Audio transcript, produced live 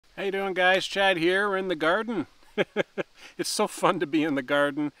How you doing, guys? Chad here. We're in the garden. It's so fun to be in the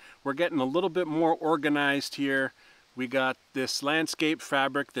garden. We're getting a little bit more organized here. We got this landscape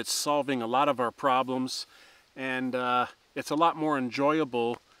fabric that's solving a lot of our problems, and it's a lot more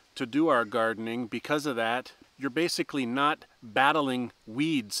enjoyable to do our gardening because of that. You're basically not battling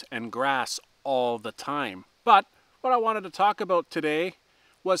weeds and grass all the time. But what I wanted to talk about today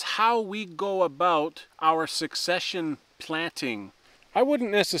was how we go about our succession planting. I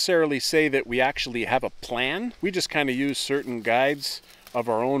wouldn't necessarily say that we actually have a plan. We just kind of use certain guides of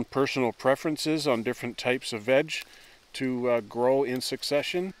our own personal preferences on different types of veg to grow in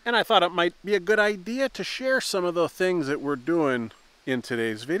succession. And I thought it might be a good idea to share some of the things that we're doing in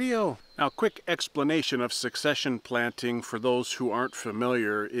today's video. Now, quick explanation of succession planting for those who aren't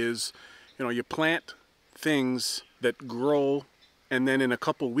familiar is, you plant things that grow, and then in a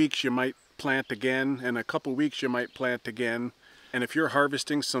couple weeks you might plant again, and a couple weeks you might plant again. And if you're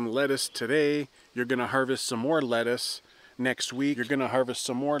harvesting some lettuce today, you're going to harvest some more lettuce next week. You're going to harvest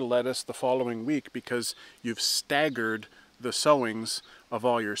some more lettuce the following week because you've staggered the sowings of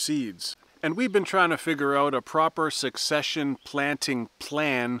all your seeds. And we've been trying to figure out a proper succession planting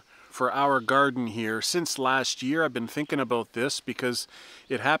plan for our garden here since last year. I've been thinking about this because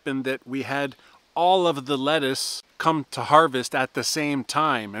it happened that we had all of the lettuce come to harvest at the same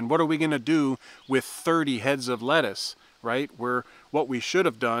time. And what are we going to do with 30 heads of lettuce? Right? Where what we should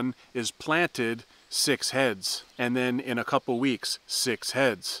have done is planted 6 heads, and then in a couple weeks 6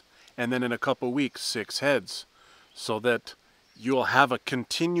 heads, and then in a couple weeks 6 heads, so that you'll have a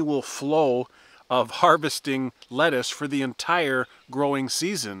continual flow of harvesting lettuce for the entire growing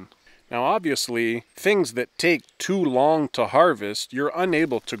season. Now obviously, things that take too long to harvest, you're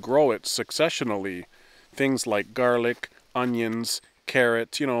unable to grow it successionally. Things like garlic, onions,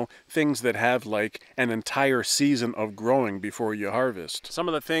 carrots, things that have like an entire season of growing before you harvest. Some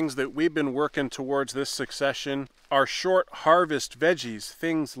of the things that we've been working towards this succession are short harvest veggies,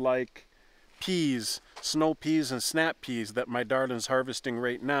 things like peas, snow peas and snap peas that my darling's harvesting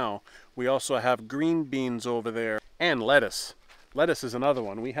right now. We also have green beans over there, and lettuce. Lettuce is another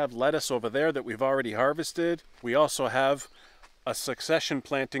one. We have lettuce over there that we've already harvested. We also have a succession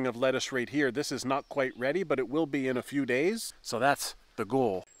planting of lettuce right here. This is not quite ready, but it will be in a few days. So that's the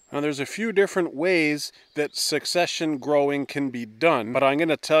goal. Now there's a few different ways that succession growing can be done, but I'm going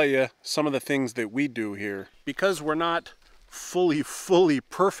to tell you some of the things that we do here. Because we're not fully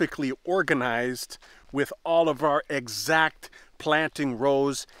perfectly organized with all of our exact planting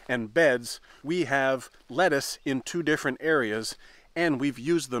rows and beds, we have lettuce in 2 different areas, and we've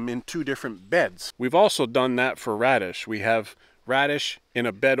used them in 2 different beds. We've also done that for radish. We have radish in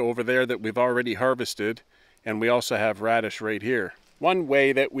a bed over there that we've already harvested, and we also have radish right here. One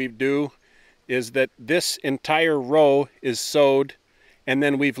way that we do is that this entire row is sowed, and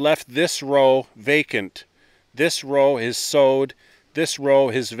then we've left this row vacant. This row is sowed, this row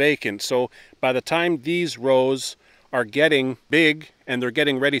is vacant. So by the time these rows are getting big and they're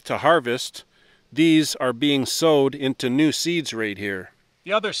getting ready to harvest, these are being sowed into new seeds right here.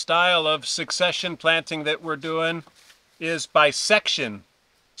 The other style of succession planting that we're doing is by section.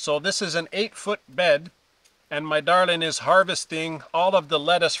 So this is an 8-foot bed, and my darling is harvesting all of the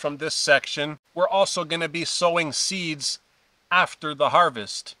lettuce from this section. We're also going to be sowing seeds after the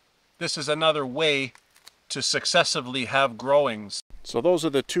harvest. This is another way to successively have growings. So those are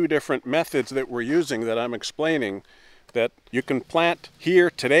the 2 different methods that we're using that I'm explaining. That you can plant here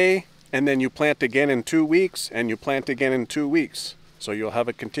today, and then you plant again in 2 weeks, and you plant again in 2 weeks. So you'll have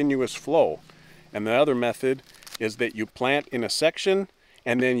a continuous flow. And the other method is that you plant in a section,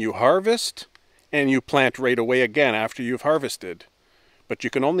 and then you harvest, and you plant right away again after you've harvested. But you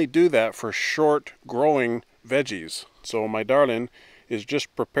can only do that for short growing veggies. So my darling is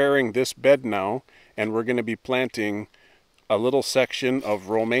just preparing this bed now, and we're going to be planting a little section of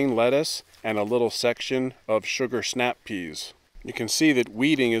romaine lettuce and a little section of sugar snap peas. You can see that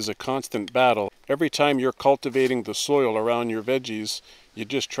weeding is a constant battle. Every time you're cultivating the soil around your veggies, you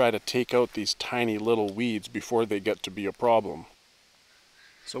just try to take out these tiny little weeds before they get to be a problem.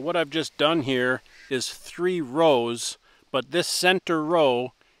 So what I've just done here is 3 rows, but this center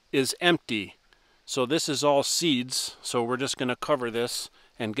row is empty. So this is all seeds, so we're just going to cover this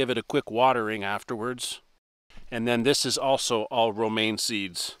and give it a quick watering afterwards. And then this is also all romaine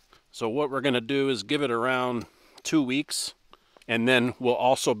seeds. So what we're going to do is give it around 2 weeks, and then we'll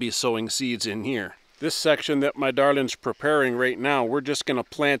also be sowing seeds in here. This section that my darling's preparing right now, we're just going to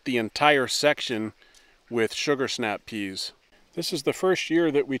plant the entire section with sugar snap peas. This is the first year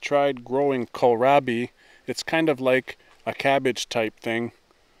that we tried growing kohlrabi. It's kind of like a cabbage type thing.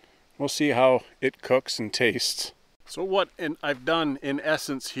 We'll see how it cooks and tastes. So what I've done in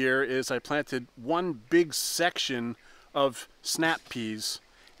essence here is I planted one big section of snap peas,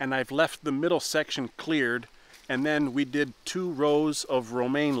 and I've left the middle section cleared, and then we did 2 rows of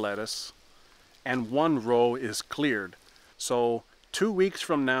romaine lettuce and 1 row is cleared. So 2 weeks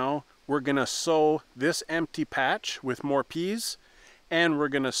from now we're gonna sow this empty patch with more peas, and we're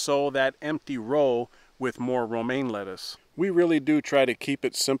gonna sow that empty row with more romaine lettuce. We really do try to keep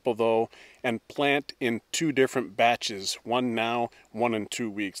it simple though and plant in 2 different batches, one now, one in 2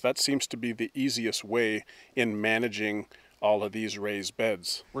 weeks. That seems to be the easiest way in managing all of these raised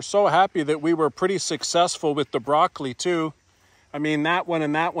beds. We're so happy that we were pretty successful with the broccoli too. I mean, that one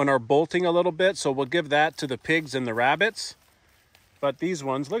and that one are bolting a little bit, so we'll give that to the pigs and the rabbits. But these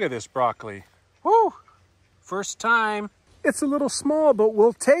ones, look at this broccoli. Woo! First time. It's a little small, but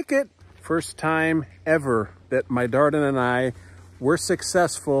we'll take it. First time ever that my Darden and I were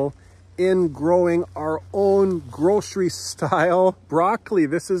successful in growing our own grocery style broccoli.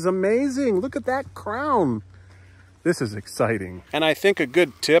 This is amazing. Look at that crown. This is exciting. And I think a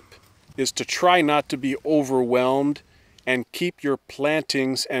good tip is to try not to be overwhelmed and keep your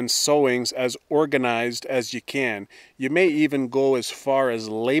plantings and sowings as organized as you can. You may even go as far as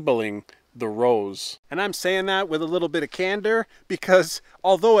labeling the rows. And I'm saying that with a little bit of candor because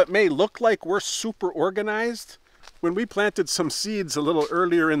although it may look like we're super organized, when we planted some seeds a little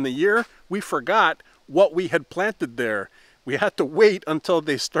earlier in the year, we forgot what we had planted there. We had to wait until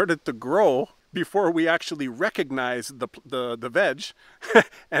they started to grow before we actually recognized the veg,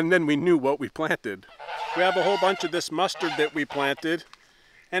 and then we knew what we planted. We have a whole bunch of this mustard that we planted,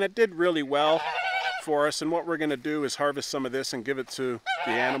 and it did really well for us. And what we're gonna do is harvest some of this and give it to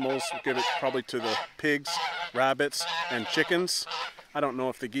the animals, give it probably to the pigs, rabbits, and chickens. I don't know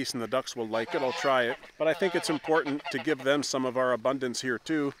if the geese and the ducks will like it, I'll try it. But I think it's important to give them some of our abundance here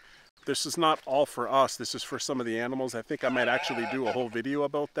too. This is not all for us, this is for some of the animals. I think I might actually do a whole video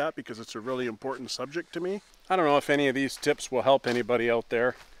about that because it's a really important subject to me. I don't know if any of these tips will help anybody out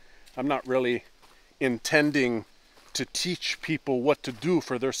there. I'm not really intending to teach people what to do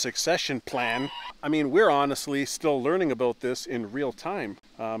for their succession plan. I mean, we're honestly still learning about this in real time.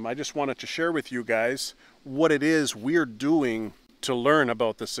 I just wanted to share with you guys what it is we're doing to learn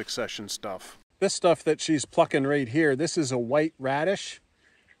about the succession stuff. This stuff that she's plucking right here, this is a white radish.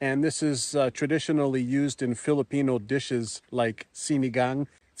 And this is traditionally used in Filipino dishes like sinigang.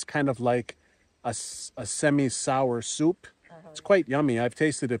 It's kind of like a semi-sour soup. It's quite yummy. I've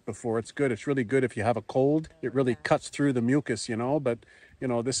tasted it before. It's good. It's really good if you have a cold. It really cuts through the mucus, you know. But, you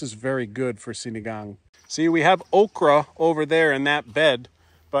know, this is very good for sinigang. See, we have okra over there in that bed.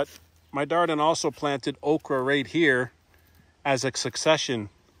 But my Darden also planted okra right here as a succession.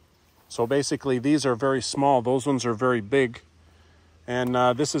 So basically, these are very small. Those ones are very big. And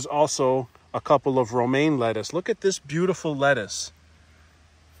this is also a couple of romaine lettuce. Look at this beautiful lettuce.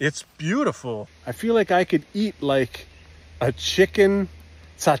 It's beautiful. I feel like I could eat like a chicken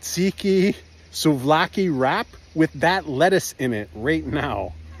tzatziki souvlaki wrap with that lettuce in it right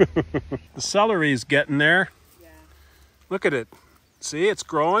now. The celery's getting there. Yeah. Look at it. See, it's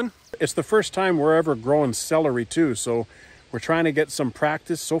growing. It's the first time we're ever growing celery too, so we're trying to get some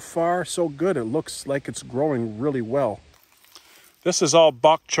practice. So far, so good. It looks like it's growing really well. This is all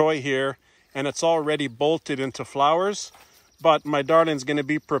bok choy here, and it's already bolted into flowers. But my Darden's going to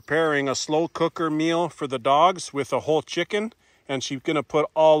be preparing a slow cooker meal for the dogs with a whole chicken, and she's going to put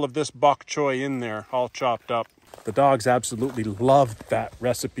all of this bok choy in there, all chopped up. The dogs absolutely loved that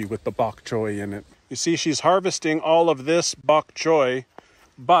recipe with the bok choy in it. You see, she's harvesting all of this bok choy,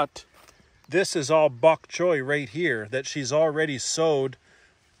 but this is all bok choy right here that she's already sowed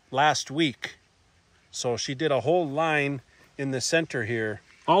last week. So she did a whole line in the center here.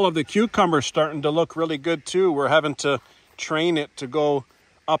 All of the cucumbers starting to look really good too. We're having to train it to go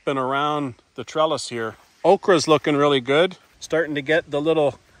up and around the trellis here. Okra's looking really good. Starting to get the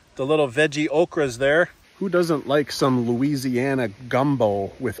little veggie okras there. Who doesn't like some Louisiana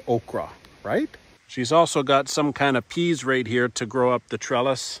gumbo with okra, right? She's also got some kind of peas right here to grow up the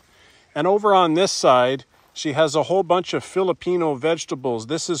trellis. And over on this side, she has a whole bunch of Filipino vegetables.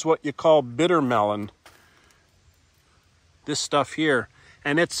 This is what you call bitter melon. This stuff here,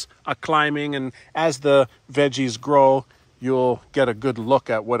 and it's a climbing, and as the veggies grow, you'll get a good look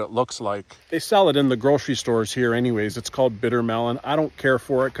at what it looks like. They sell it in the grocery stores here anyways. It's called bitter melon. I don't care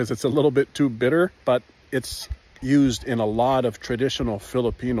for it because it's a little bit too bitter, but it's used in a lot of traditional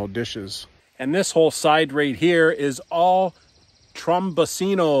Filipino dishes. And this whole side right here is all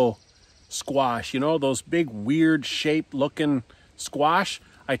trombosino squash, you know, those big weird shape looking squash.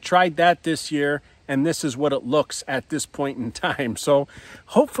 I tried that this year, and this is what it looks at this point in time. So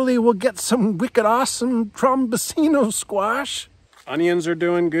hopefully we'll get some wicked awesome Trombosino squash. Onions are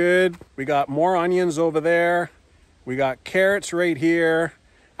doing good. We got more onions over there. We got carrots right here.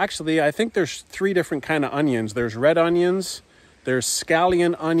 Actually, I think there's 3 different kind of onions. There's red onions, there's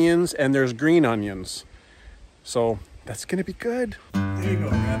scallion onions, and there's green onions. So that's gonna be good. There you go,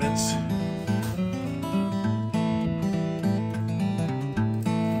 rabbits.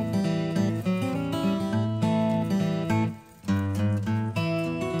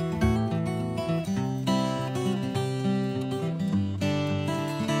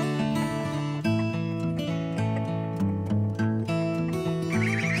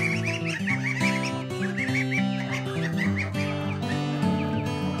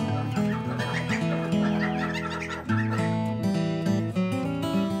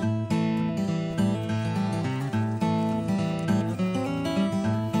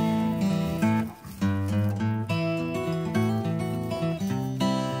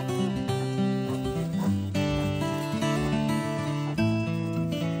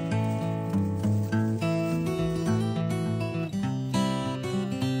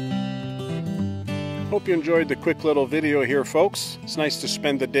 Hope you enjoyed the quick little video here, folks. It's nice to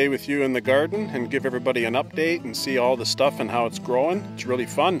spend the day with you in the garden and give everybody an update and see all the stuff and how it's growing. It's really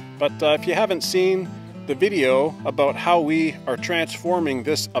fun. But if you haven't seen the video about how we are transforming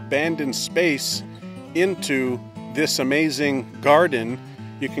this abandoned space into this amazing garden,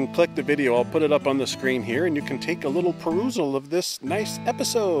 you can click the video. I'll put it up on the screen here and you can take a little perusal of this nice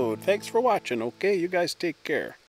episode. Thanks for watching. Okay, you guys take care.